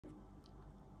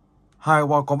Hi,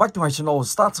 welcome back to my channel.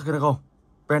 Start to go.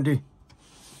 Bendy.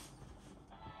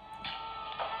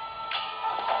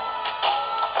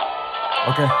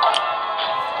 Okay.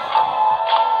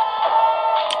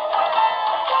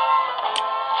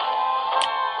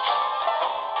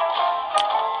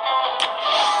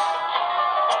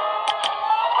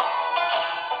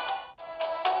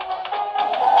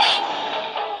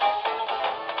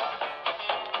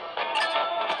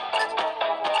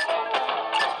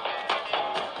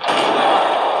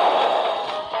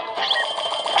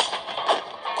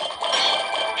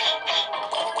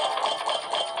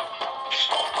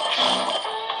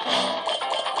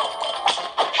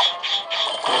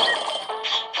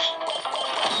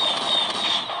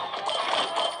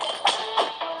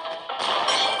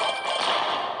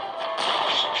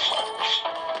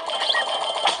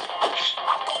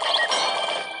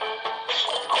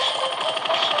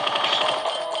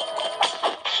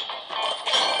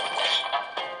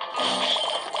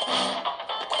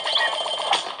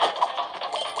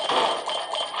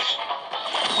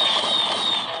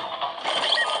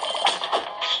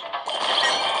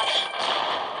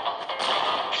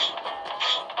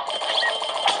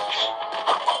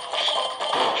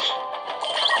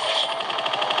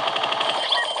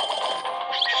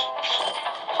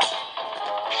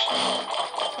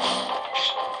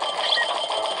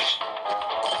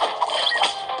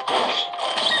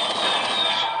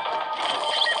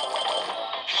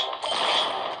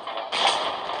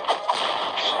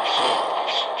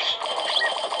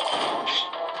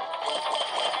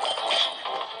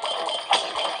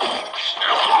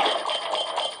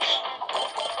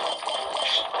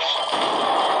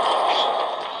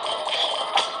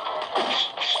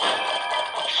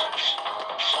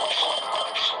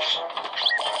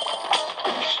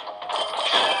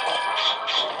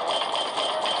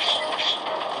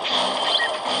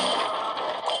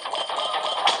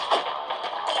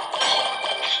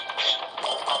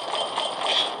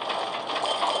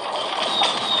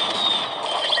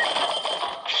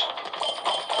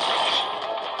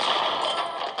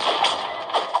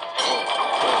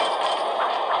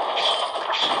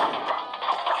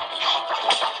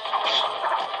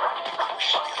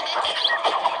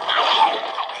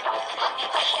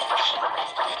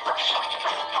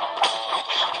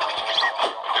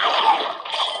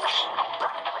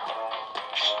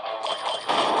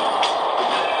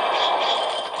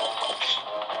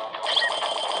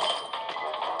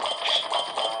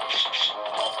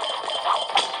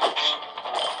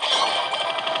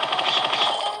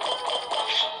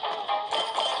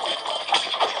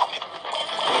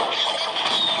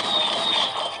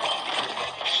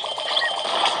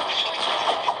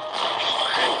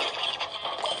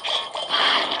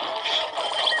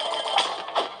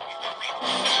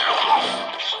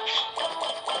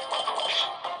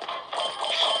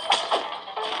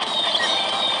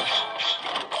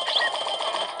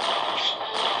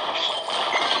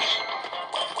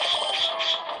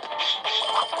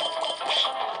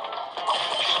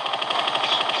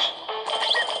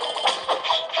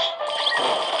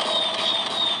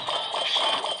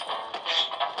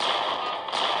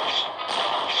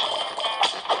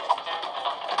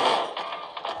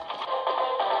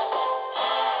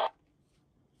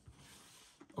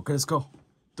 Okay, let's go.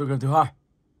 Tựa game thứ hai.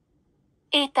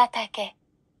 いただけ。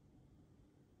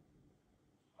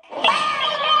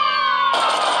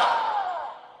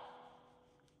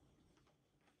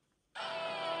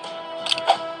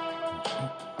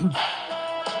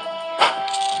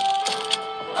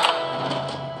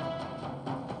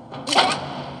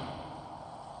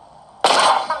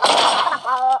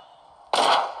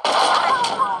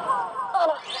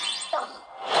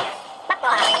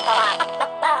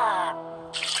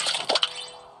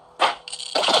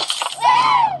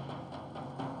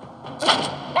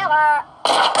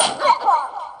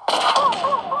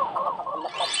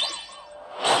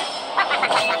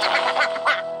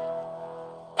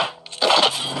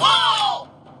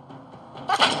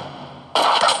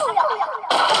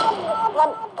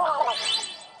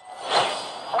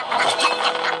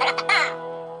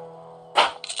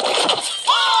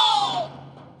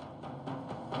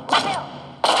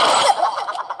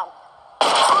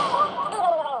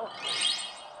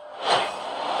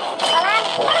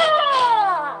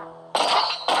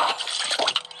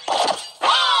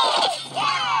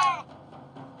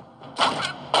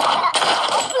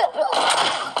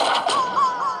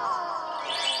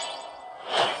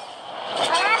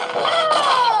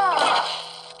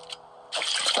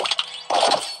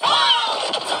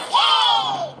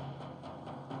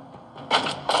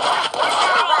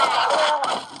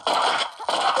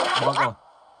Bắt rồi.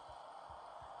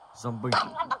 Zombie.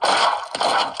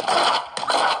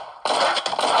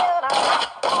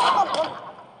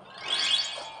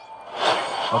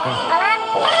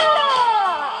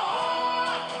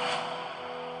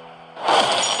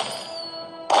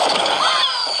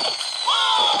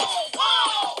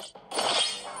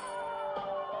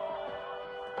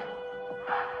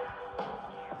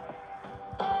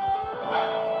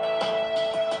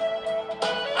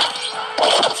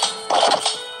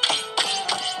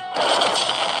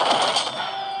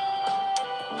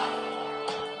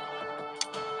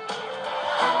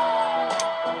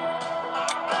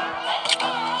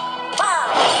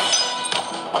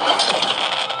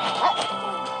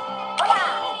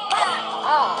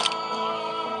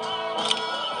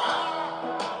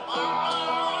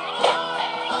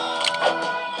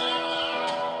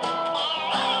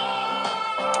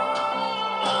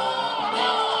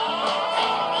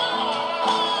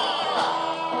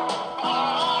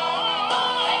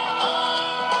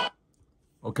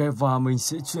 Ok, và mình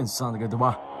sẽ chuyển sang game thứ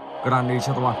 3. Granny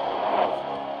cho các bạn.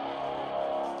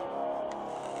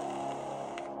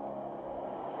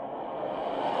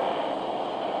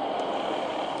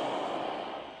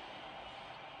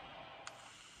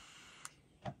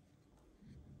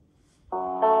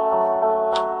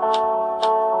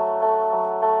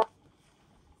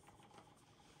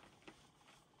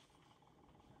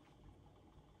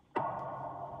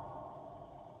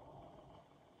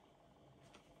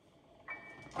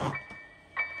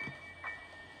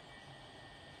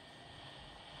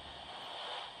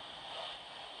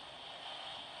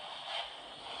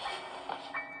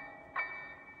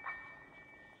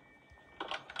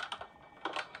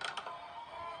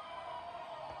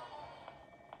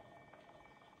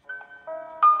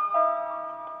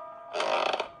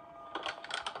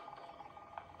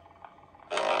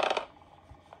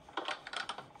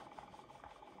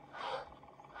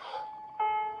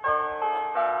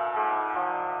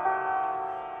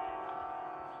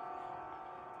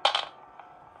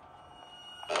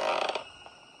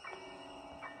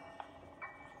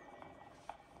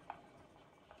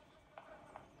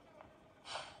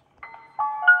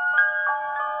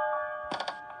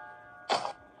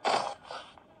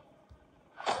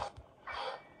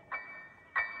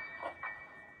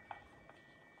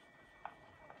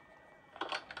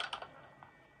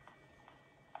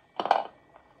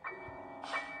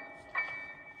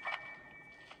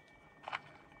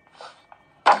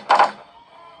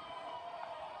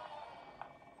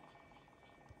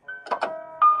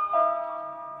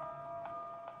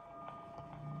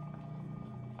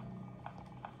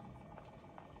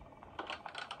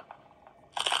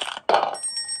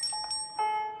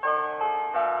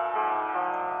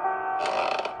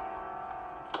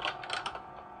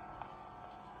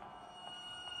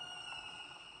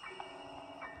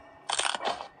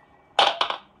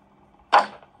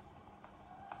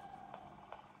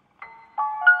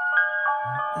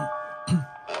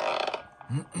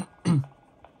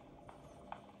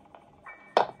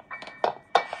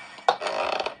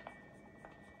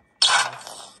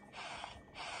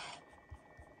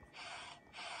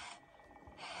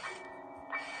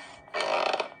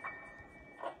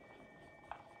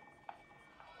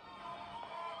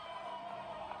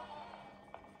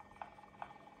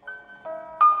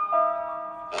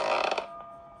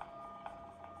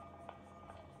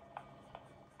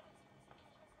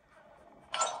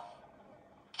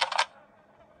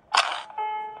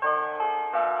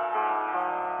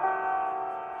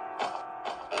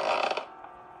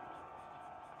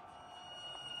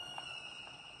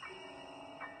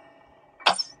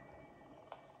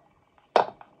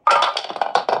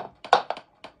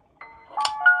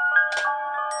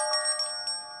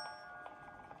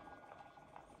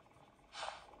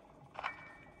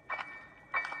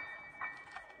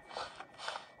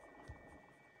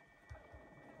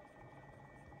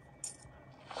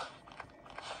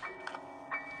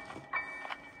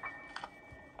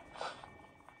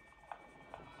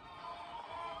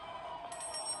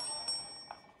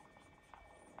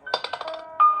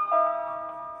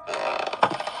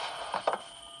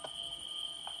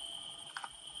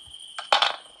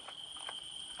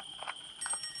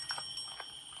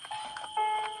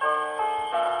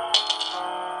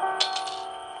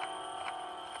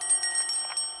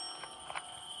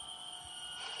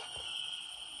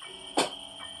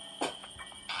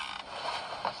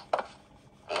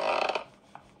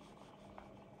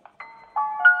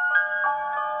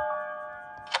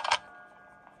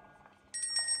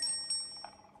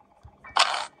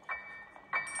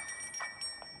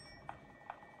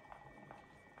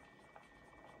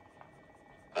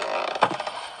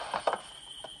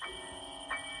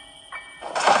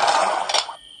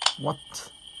 What?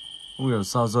 Không hiểu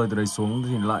sao rơi từ đây xuống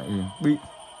thì lại bị.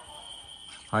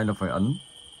 Hay là phải ấn.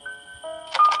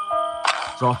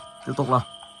 Rồi, tiếp tục nào.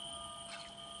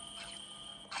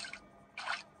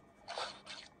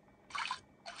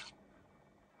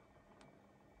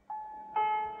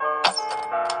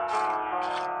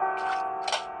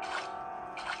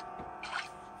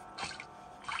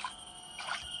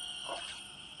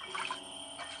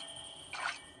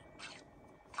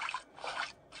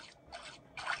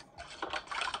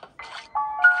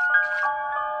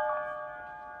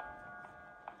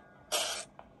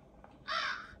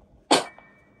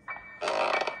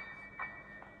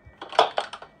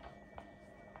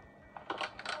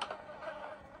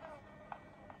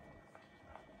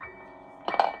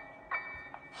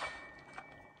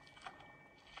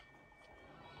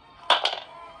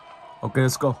 Ok,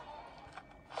 let's go.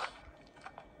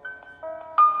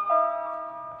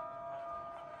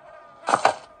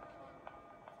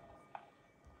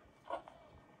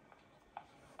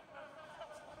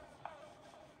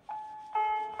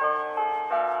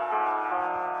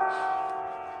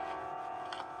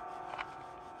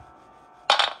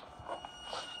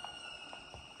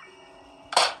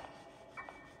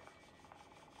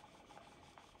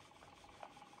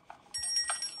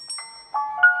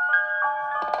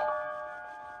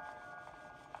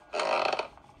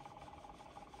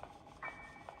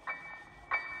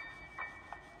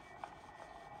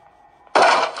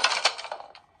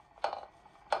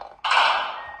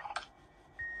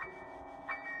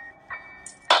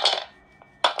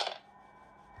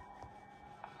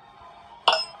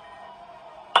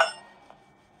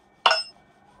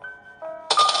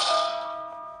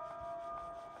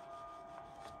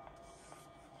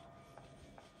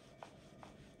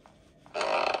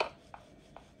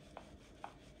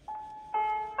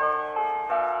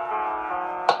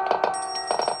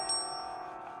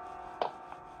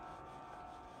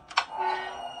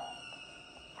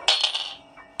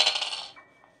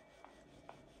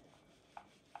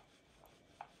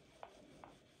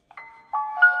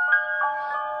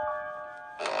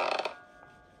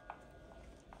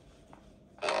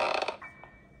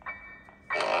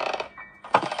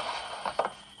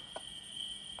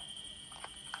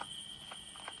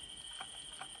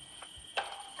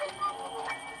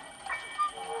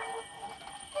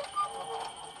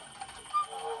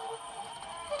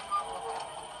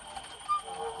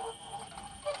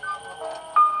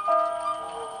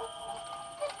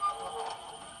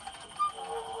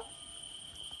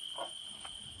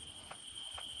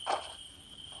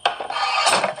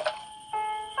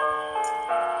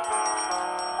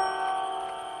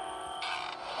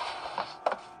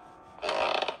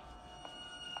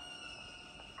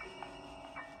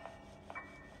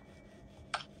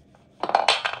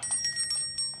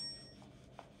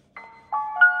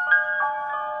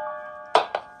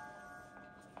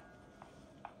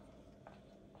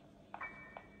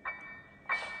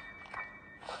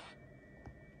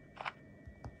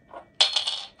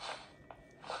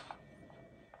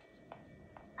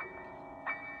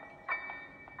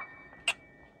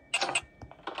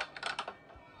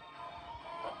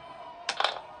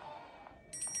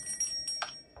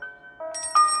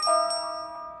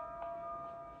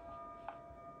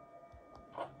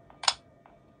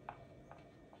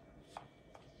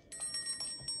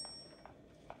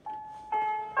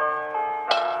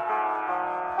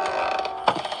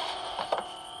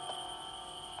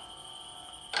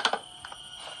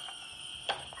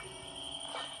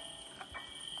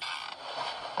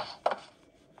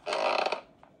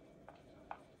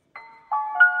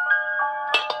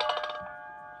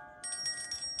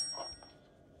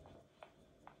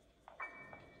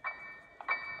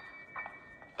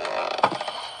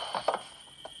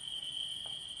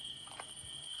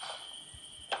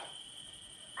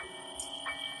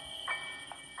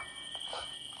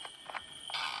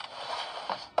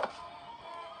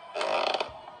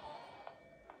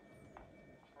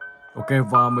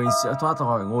 và mình sẽ thoát ra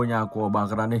khỏi ngôi nhà của bà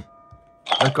Granny.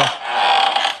 Let's go.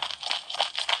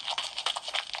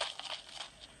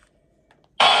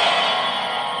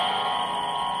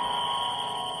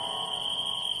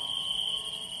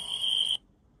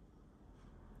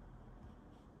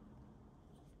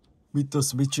 Mr.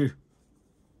 Switcher.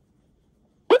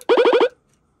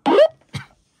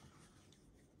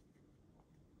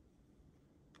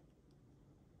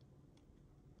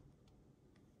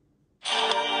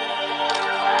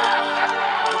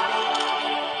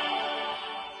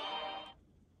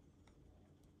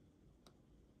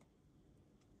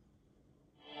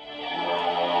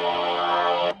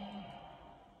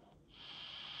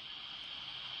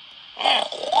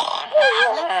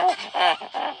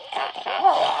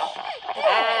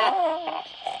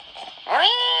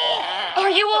 Are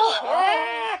you all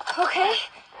okay?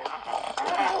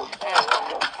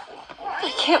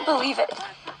 I can't believe it.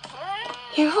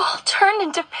 You all turned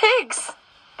into pigs.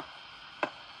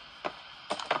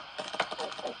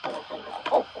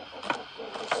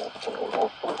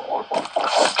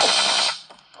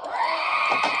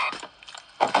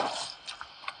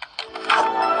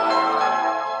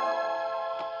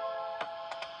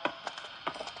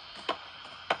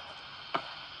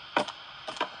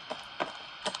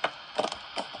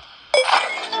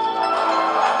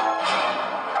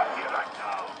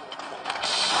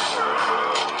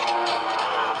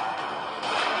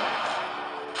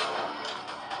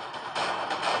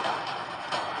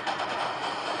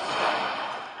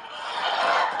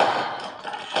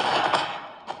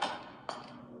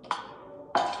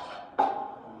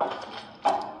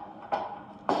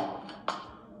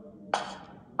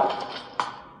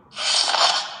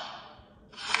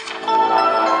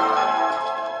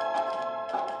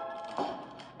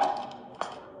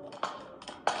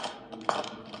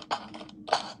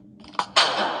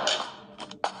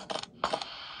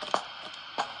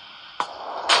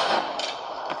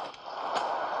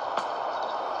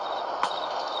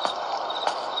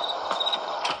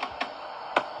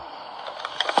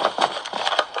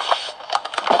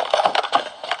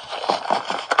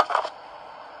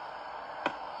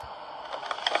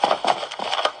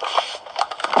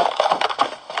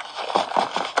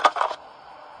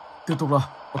 Tiếp tục nào.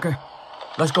 Ok.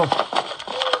 Let's go.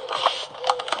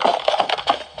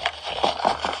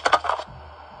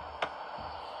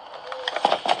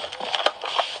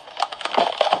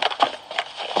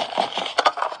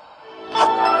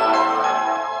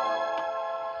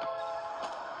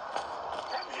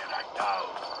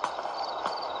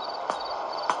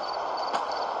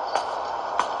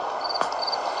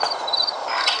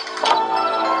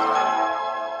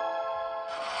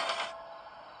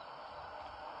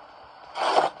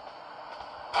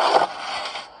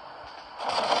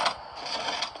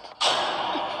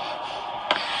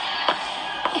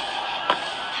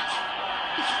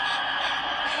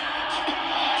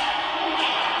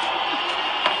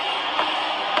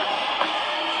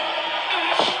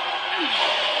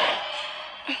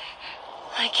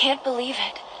 I can't believe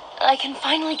it. I can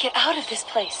finally get out of this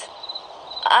place.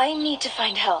 I need to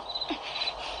find help.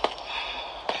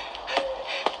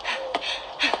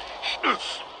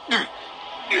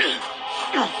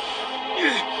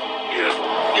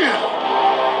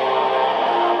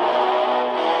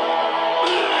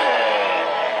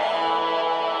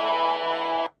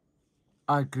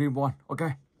 I agree one.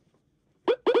 Okay.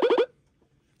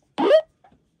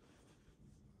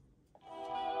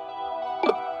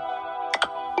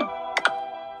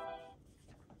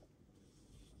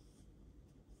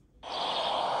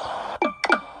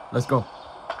 Let's go.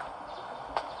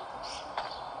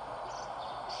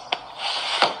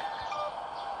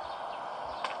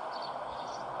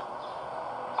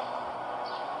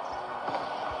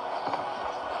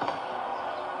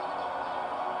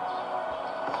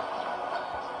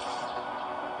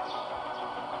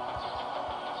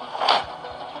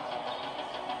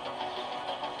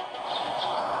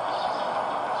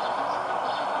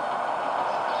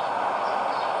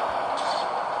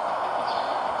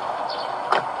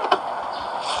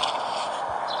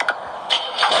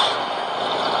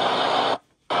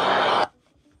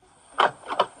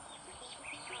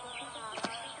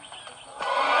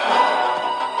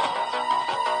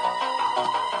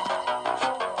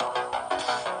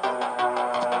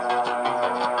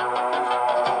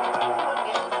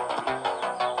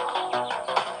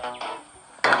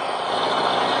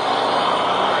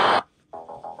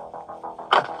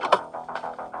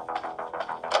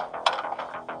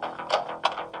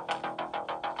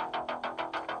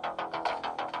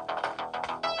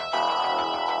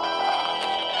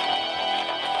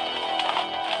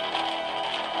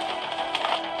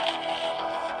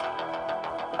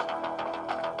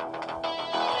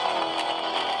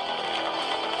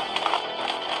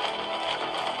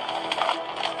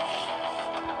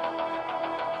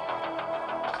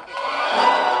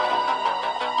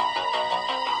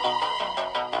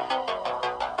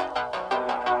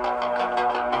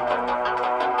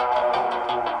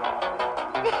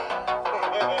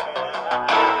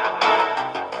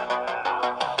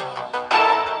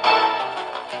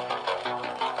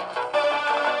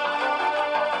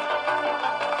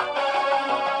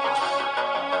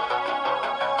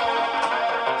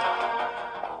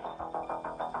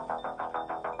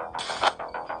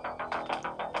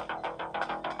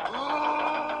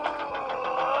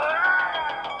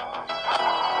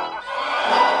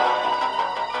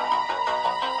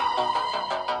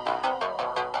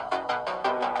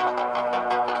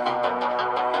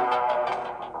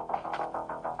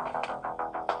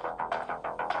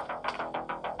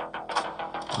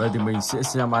 Vậy thì mình sẽ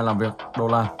xem ai làm việc đầu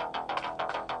lan.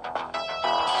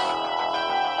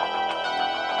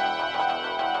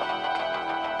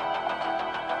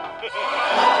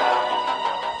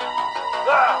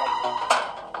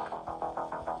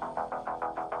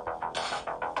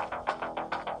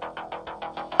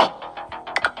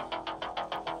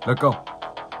 Let's go.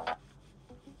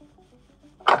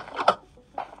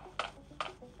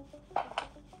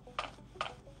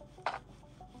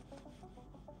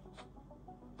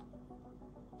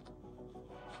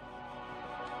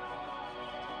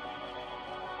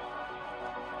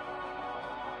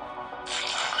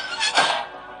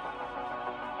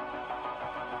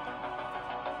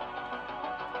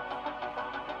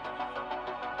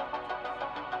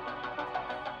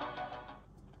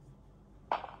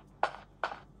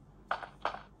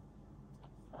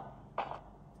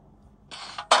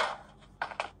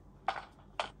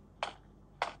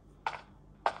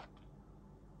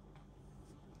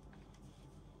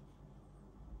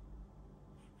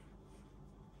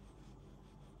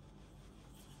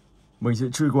 Mình sẽ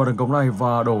chui qua đường cống này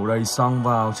và đổ đầy xăng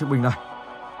vào chiếc bình này.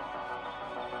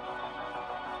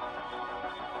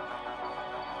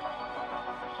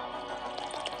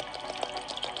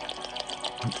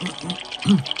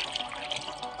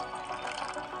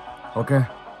 Ok.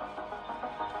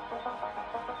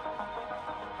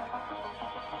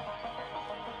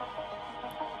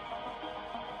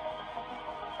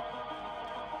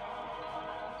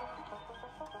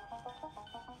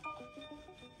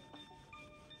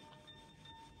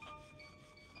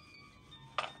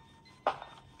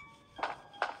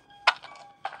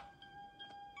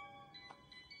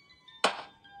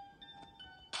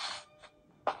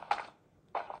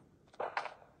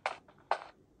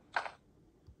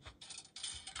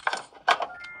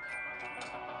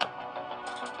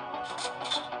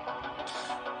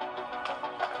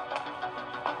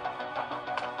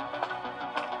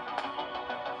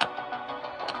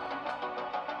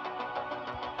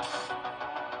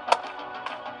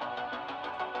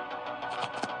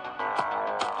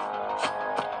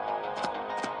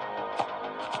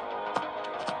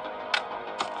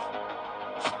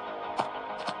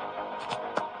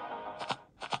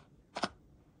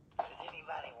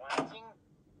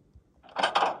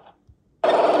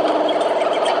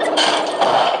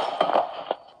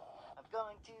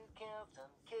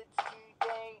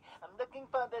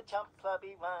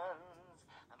 Chubby ones.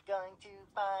 I'm going to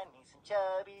find me some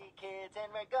chubby kids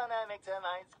and we're gonna make some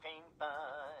ice cream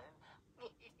fun.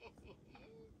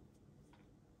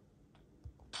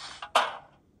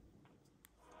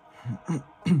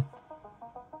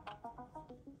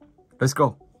 Let's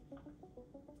go.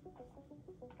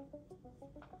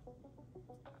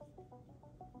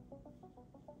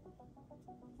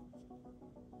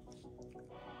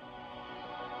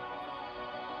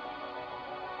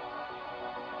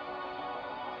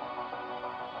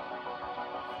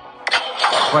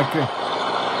 Quay kia.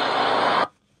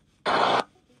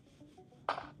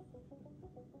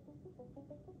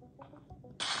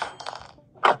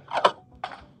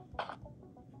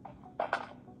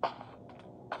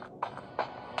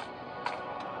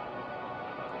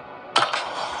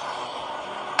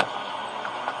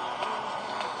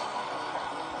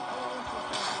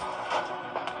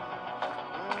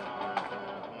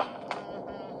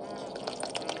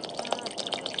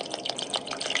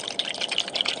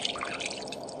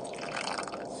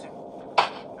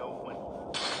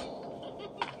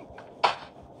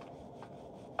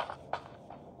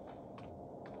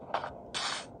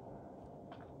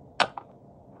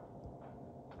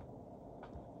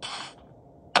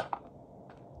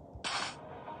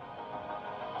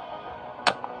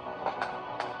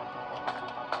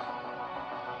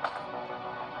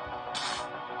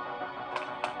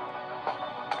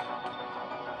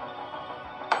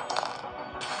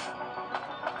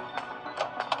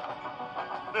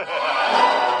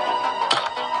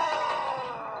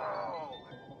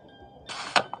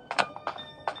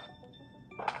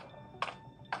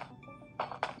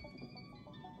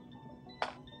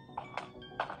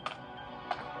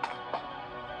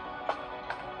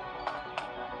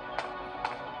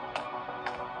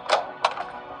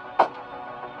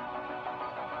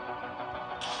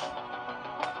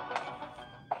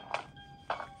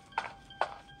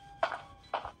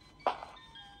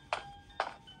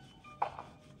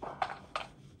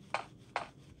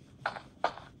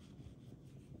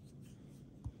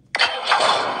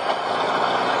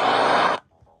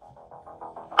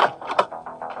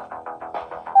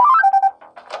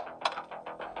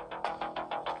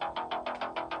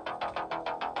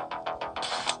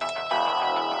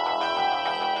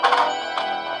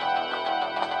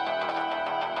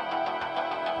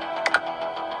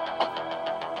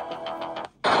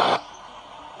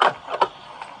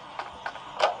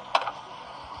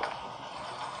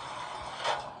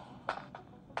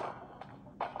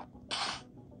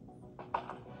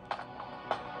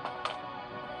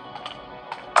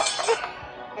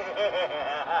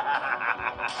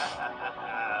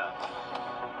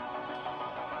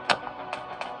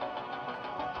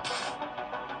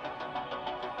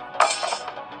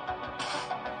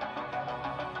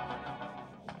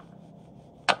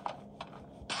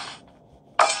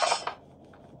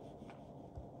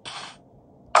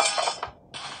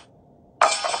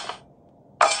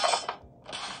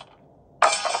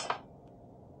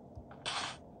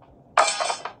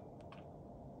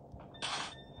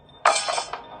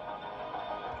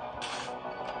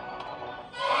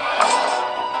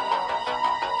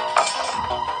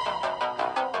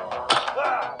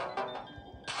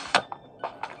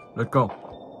 Let's go.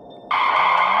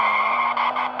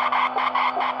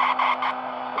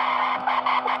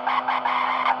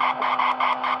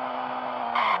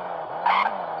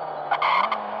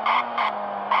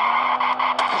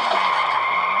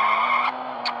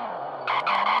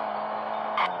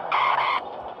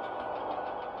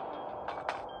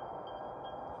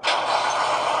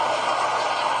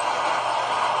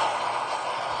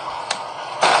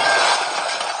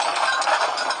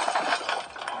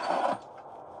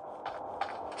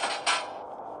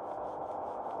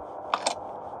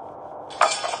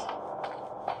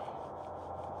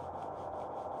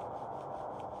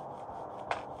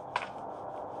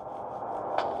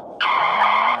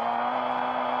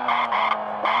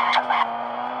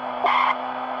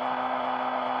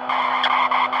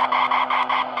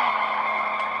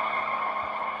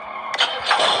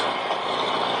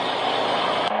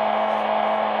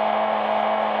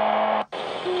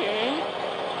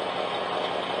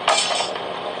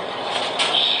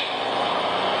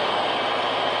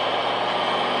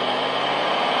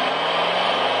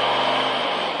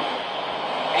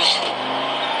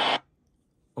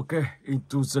 Okay,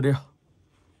 into the deal.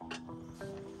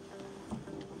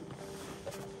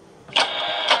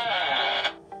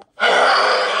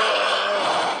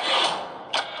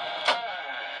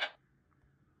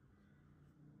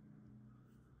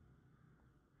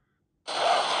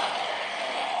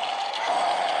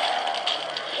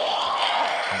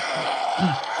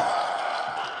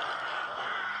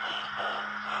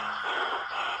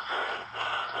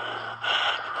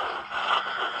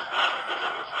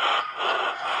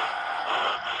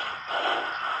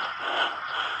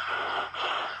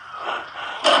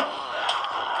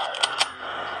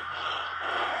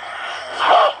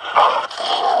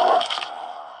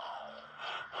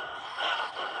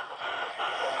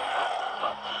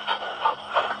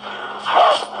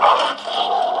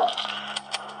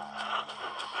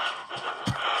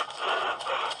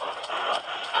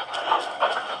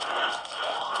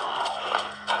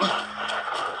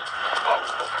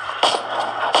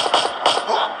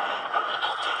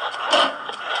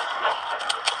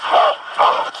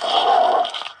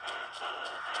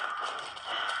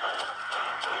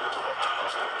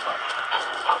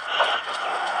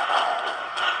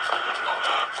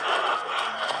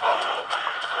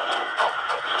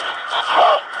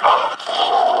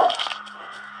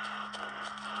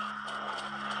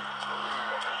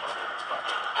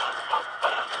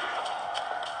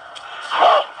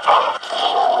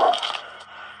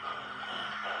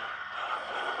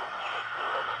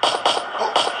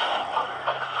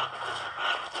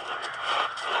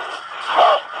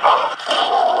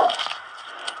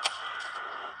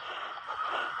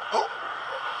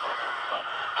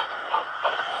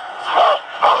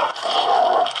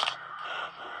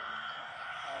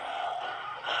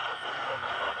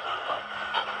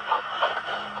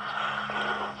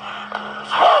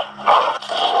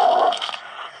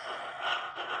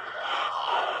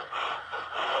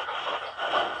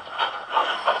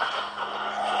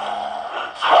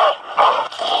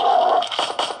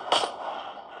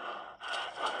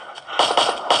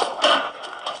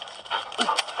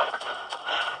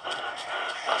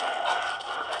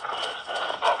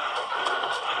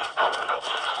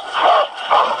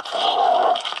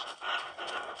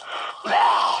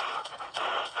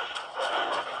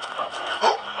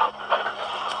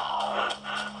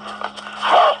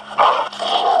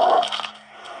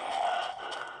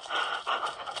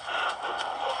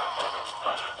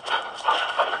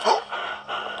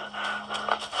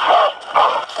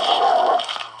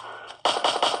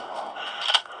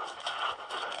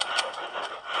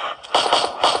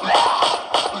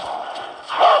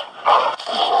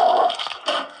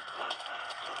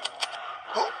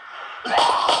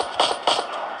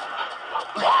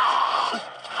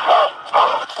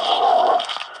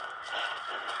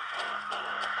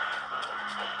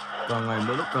 Càng ngày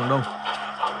mỗi lúc càng đông.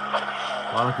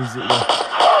 Quá là kinh dị luôn.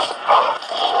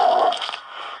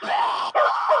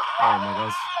 Oh my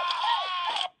god.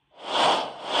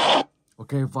 Ok,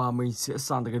 và mình sẽ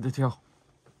sang tới cái tiếp theo.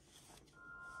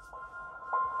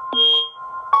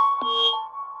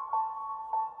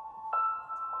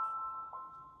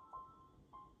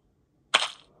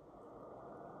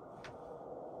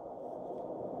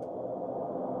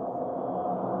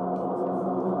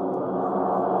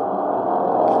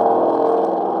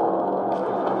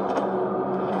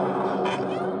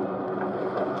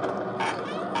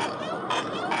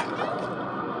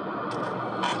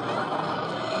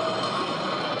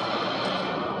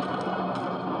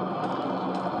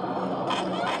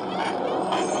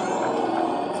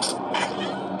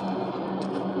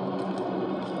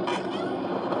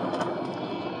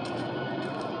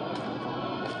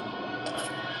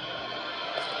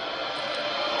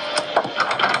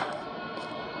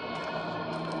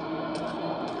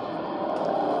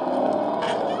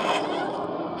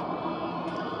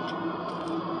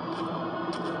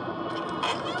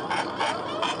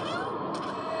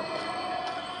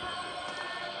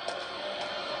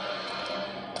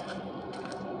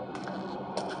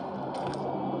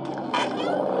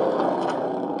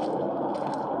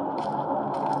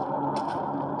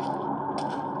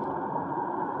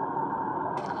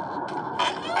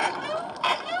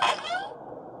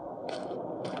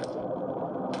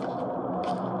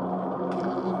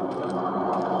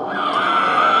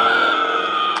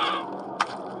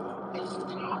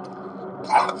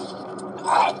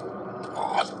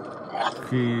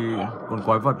 Khi con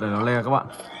quái vật này nó le các bạn,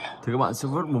 thì các bạn sẽ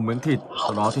vứt một miếng thịt,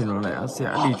 sau đó thì nó sẽ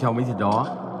đi theo miếng thịt đó.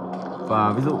 Và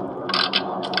ví dụ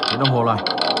cái đồng hồ này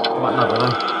các bạn đặt ở đây,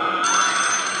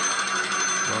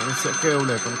 và nó sẽ kêu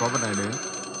để con quái vật này đến.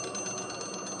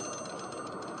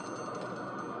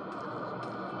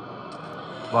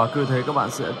 Và cứ thế các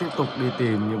bạn sẽ tiếp tục đi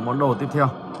tìm những món đồ tiếp theo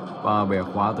và bẻ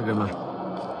khóa từ game này.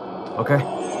 Ok.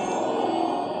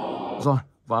 Rồi,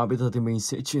 và bây giờ thì mình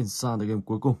sẽ chuyển sang tới game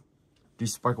cuối cùng,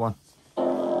 Dispatch 1.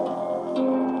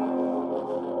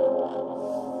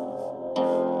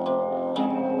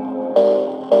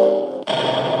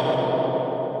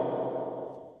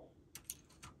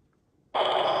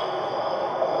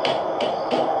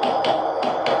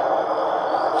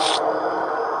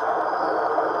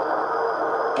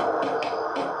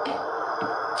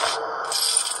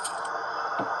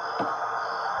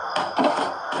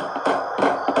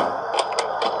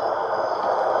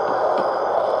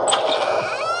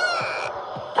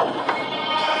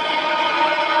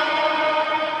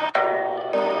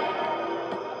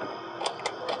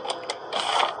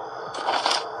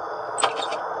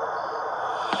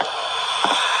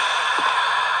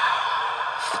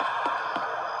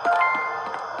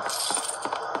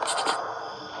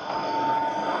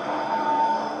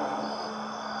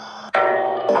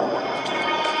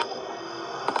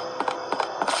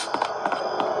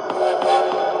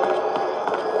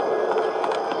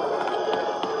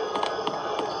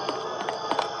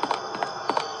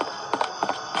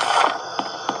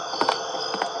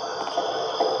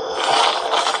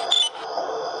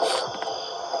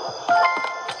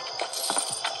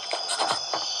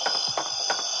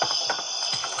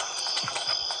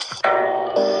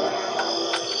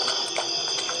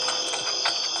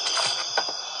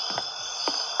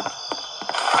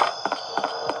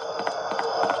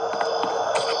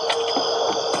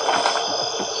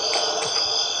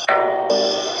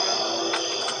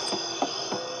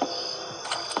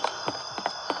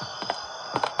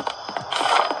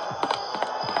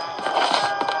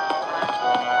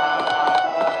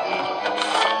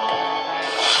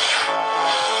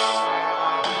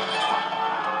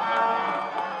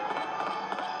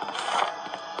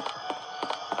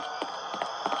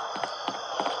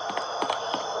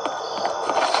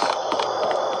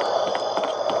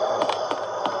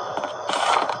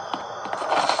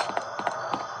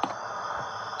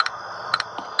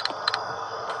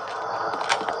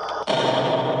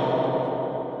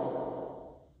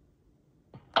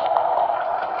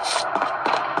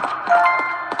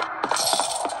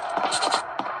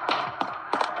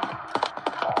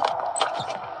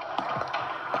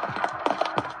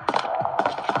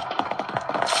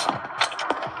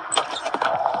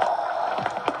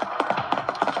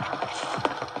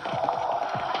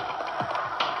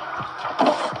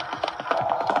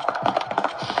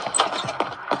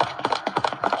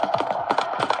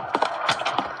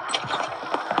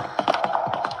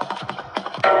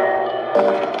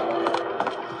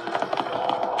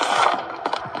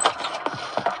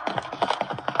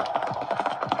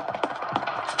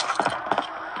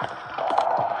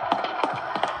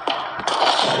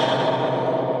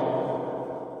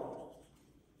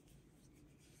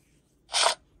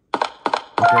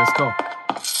 Ok, let's go.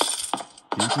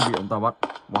 Tí thì bị ông ta bắt.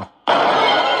 Wow.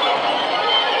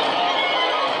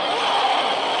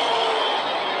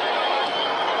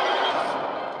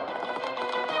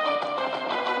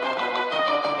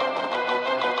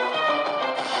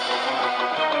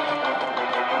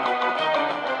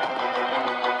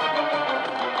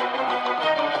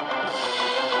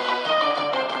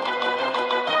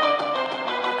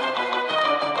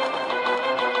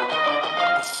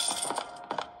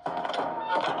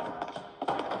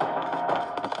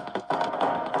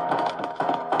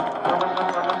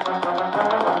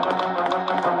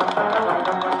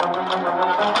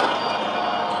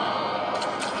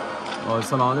 Rồi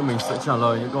sau đó thì mình sẽ trả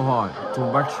lời những câu hỏi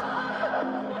turn back.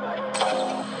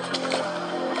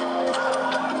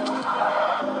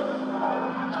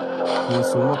 Cúi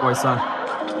xuống và quay sang.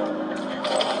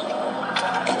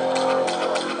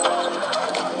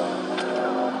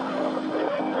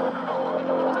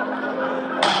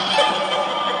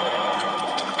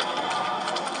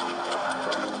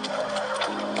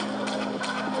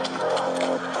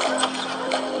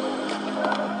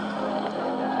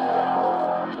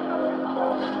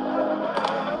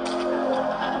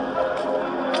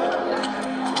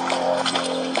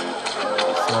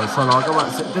 Rồi sau đó các bạn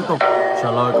sẽ tiếp tục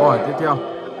trả lời câu hỏi tiếp theo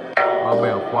và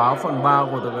bẻ khóa phần 3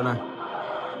 của tựa game này.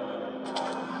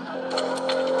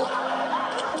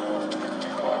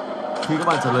 Khi các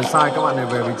bạn trả lời sai, các bạn lại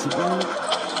về vị trí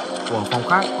của phòng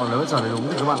khác. Còn nếu trả lời đúng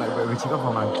thì các bạn lại về vị trí các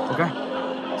phòng này. Ok.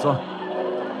 Rồi.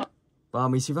 Và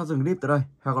mình xin phép dừng clip tới đây.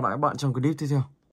 Hẹn gặp lại các bạn trong clip tiếp theo.